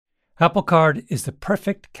Apple Card is the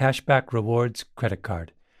perfect cashback rewards credit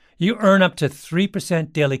card. You earn up to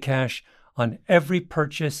 3% daily cash on every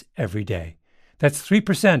purchase every day. That's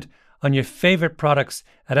 3% on your favorite products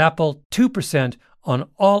at Apple, 2% on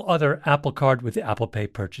all other Apple Card with Apple Pay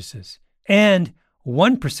purchases, and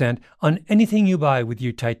 1% on anything you buy with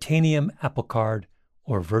your titanium Apple Card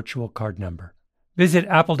or virtual card number. Visit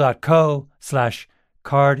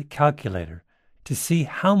apple.co/card calculator to see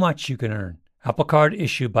how much you can earn. Apple Card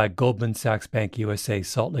issued by Goldman Sachs Bank USA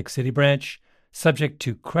Salt Lake City branch, subject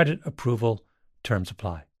to credit approval. Terms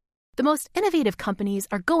apply. The most innovative companies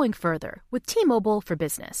are going further with T-Mobile for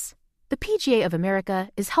Business. The PGA of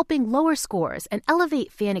America is helping lower scores and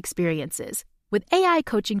elevate fan experiences with AI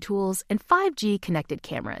coaching tools and 5G connected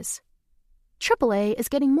cameras. AAA is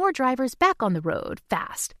getting more drivers back on the road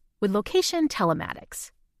fast with location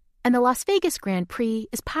telematics. And the Las Vegas Grand Prix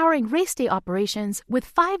is powering race day operations with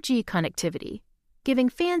 5G connectivity, giving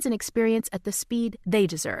fans an experience at the speed they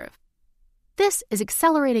deserve. This is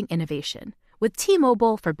accelerating innovation with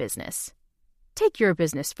T-Mobile for Business. Take your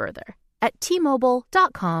business further at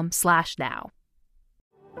T-Mobile.com/now.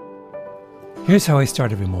 Here's how I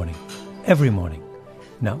start every morning. Every morning.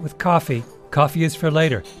 Not with coffee. Coffee is for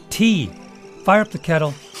later. Tea. Fire up the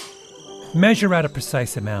kettle. Measure out a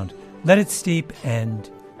precise amount. Let it steep and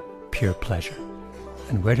pure pleasure.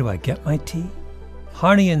 And where do I get my tea?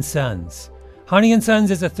 Harney & Sons. Harney &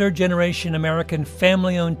 Sons is a third-generation American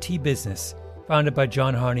family-owned tea business founded by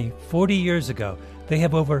John Harney 40 years ago. They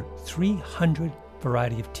have over 300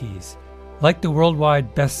 variety of teas. Like the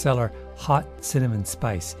worldwide bestseller Hot Cinnamon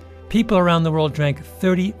Spice, people around the world drank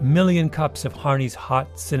 30 million cups of Harney's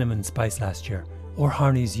Hot Cinnamon Spice last year, or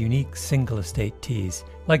Harney's unique single-estate teas,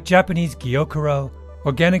 like Japanese Gyokuro,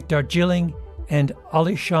 organic Darjeeling, and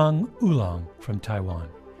Alishan Oolong from Taiwan.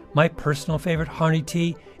 My personal favorite Harney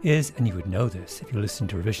tea is, and you would know this if you listen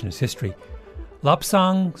to Revisionist History,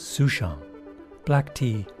 Lapsang Souchong, black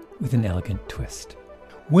tea with an elegant twist.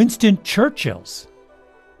 Winston Churchill's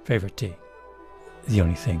favorite tea, the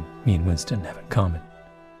only thing me and Winston have in common.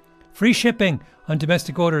 Free shipping on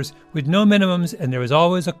domestic orders with no minimums, and there is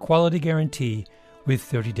always a quality guarantee with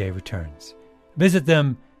 30-day returns. Visit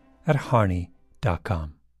them at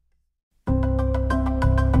harney.com.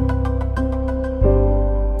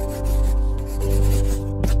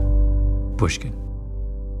 Pushkin.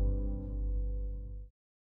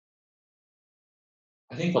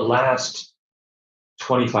 I think the last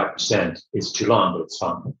 25% is too long, but it's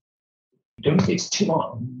fun. Don't think it's too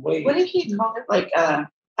long. Wait. What if you call it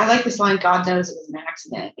I like this line, God knows it was an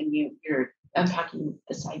accident, and you're unpacking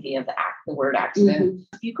this idea of the word accident. Mm-hmm.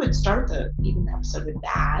 If you could start the episode with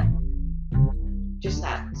that, just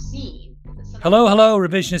that scene. Hello,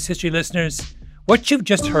 Revisionist History listeners. What you've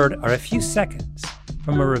just heard are a few seconds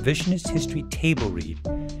from a Revisionist History table read.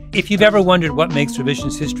 If you've ever wondered what makes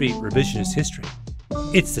Revisionist History,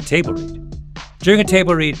 it's the table read. During a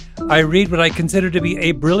table read, I read what I consider to be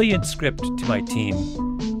a brilliant script to my team.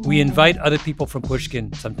 We invite other people from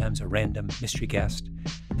Pushkin, sometimes a random mystery guest.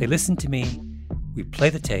 They listen to me, we play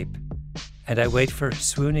the tape, and I wait for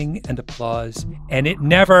swooning and applause, and it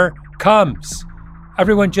never comes.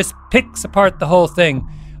 Everyone just picks apart the whole thing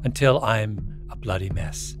until I'm a bloody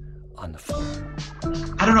mess on the floor.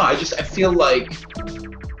 I don't know, I feel like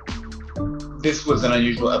this was an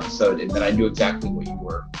unusual episode in that I knew exactly what you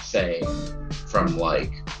were saying from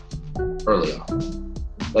early on.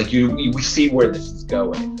 We see where this is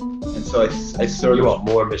going, and so I sort you of want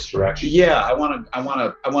more misdirection. Yeah, I want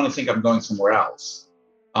to think I'm going somewhere else,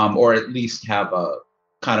 or at least have a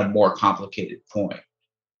kind of more complicated point.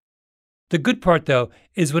 The good part, though,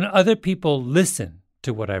 is when other people listen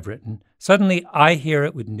to what I've written, suddenly I hear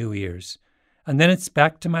it with new ears, and then it's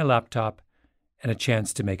back to my laptop and a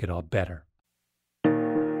chance to make it all better.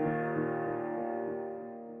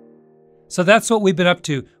 So that's what we've been up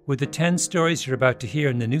to with the 10 stories you're about to hear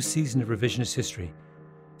in the new season of Revisionist History.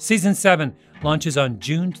 Season 7 launches on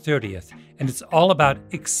June 30th, and it's all about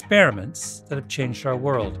experiments that have changed our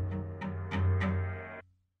world.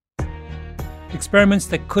 Experiments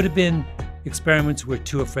that could have been experiments we're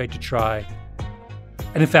too afraid to try.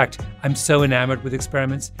 And in fact, I'm so enamored with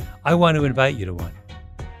experiments, I want to invite you to one.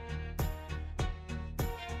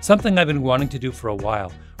 Something I've been wanting to do for a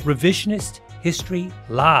while, Revisionist History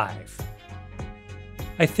Live.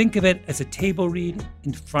 I think of it as a table read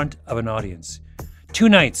in front of an audience. 2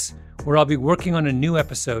 nights where I'll be working on a new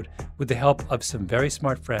episode with the help of some very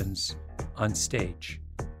smart friends on stage.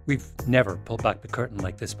 We've never pulled back the curtain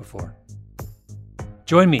like this before.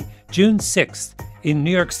 Join me June 6th in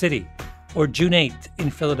New York City or June 8th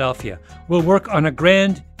in Philadelphia. We'll work on a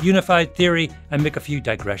grand, unified theory and make a few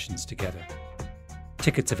digressions together.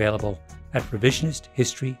 Tickets available at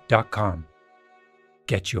revisionisthistory.com.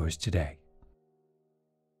 Get yours today.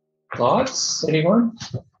 Thoughts? Anyone?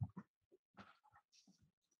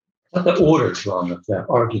 Not the order's wrong of the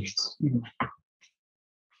arguments.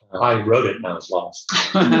 I wrote it and I was lost.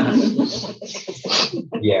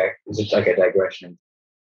 Yeah, it's like a digression.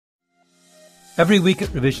 Every week at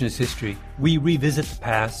Revisionist History, we revisit the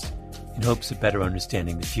past in hopes of better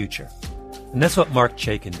understanding the future. And that's what Marc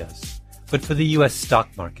Chaikin does, but for the U.S.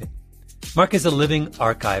 stock market. Marc is a living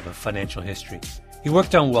archive of financial history. He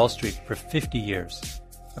worked on Wall Street for 50 years.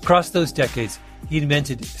 Across those decades, he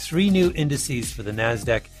invented 3 new indices for the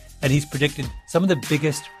NASDAQ, and he's predicted some of the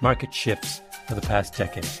biggest market shifts of the past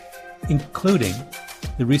decade, including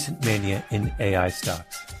the recent mania in AI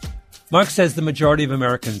stocks. Marc says the majority of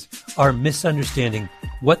Americans are misunderstanding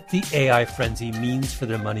what the AI frenzy means for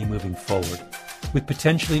their money moving forward, with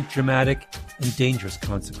potentially dramatic and dangerous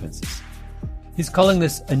consequences. He's calling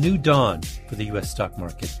this a new dawn for the U.S. stock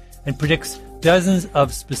market and predicts dozens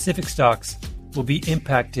of specific stocks will be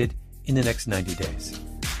impacted in the next 90 days.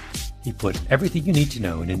 He put everything you need to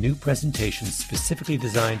know in a new presentation specifically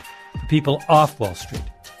designed for people off Wall Street.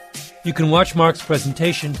 You can watch Marc's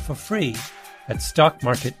presentation for free at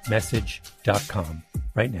stockmarketmessage.com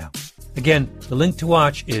right now. Again, the link to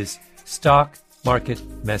watch is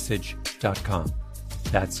stockmarketmessage.com.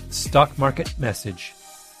 That's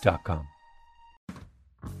stockmarketmessage.com.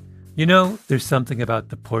 You know, there's something about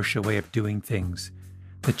the Porsche way of doing things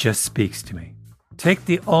that just speaks to me. Take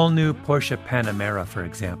the all-new Porsche Panamera, for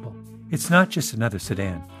example. It's not just another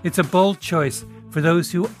sedan. It's a bold choice for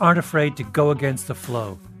those who aren't afraid to go against the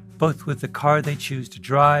flow, both with the car they choose to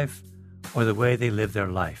drive or the way they live their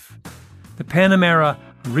life. The Panamera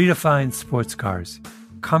redefines sports cars,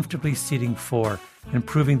 comfortably seating 4 and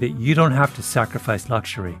proving that you don't have to sacrifice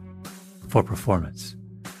luxury for performance.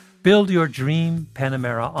 Build your dream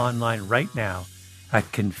Panamera online right now at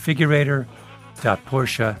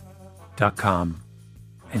configurator.porsche.com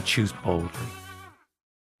and choose boldly.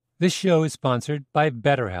 This show is sponsored by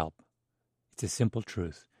BetterHelp. It's a simple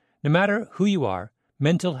truth. No matter who you are,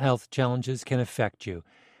 mental health challenges can affect you,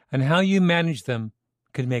 and how you manage them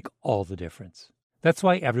can make all the difference. That's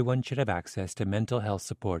why everyone should have access to mental health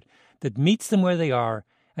support that meets them where they are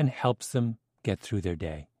and helps them get through their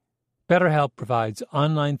day. BetterHelp provides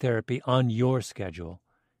online therapy on your schedule.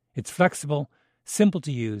 It's flexible, simple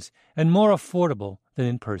to use, and more affordable than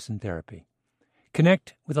in-person therapy.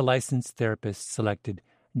 Connect with a licensed therapist selected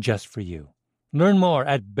just for you. Learn more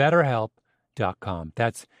at BetterHelp.com.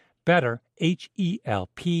 That's better,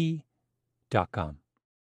 HELP.com.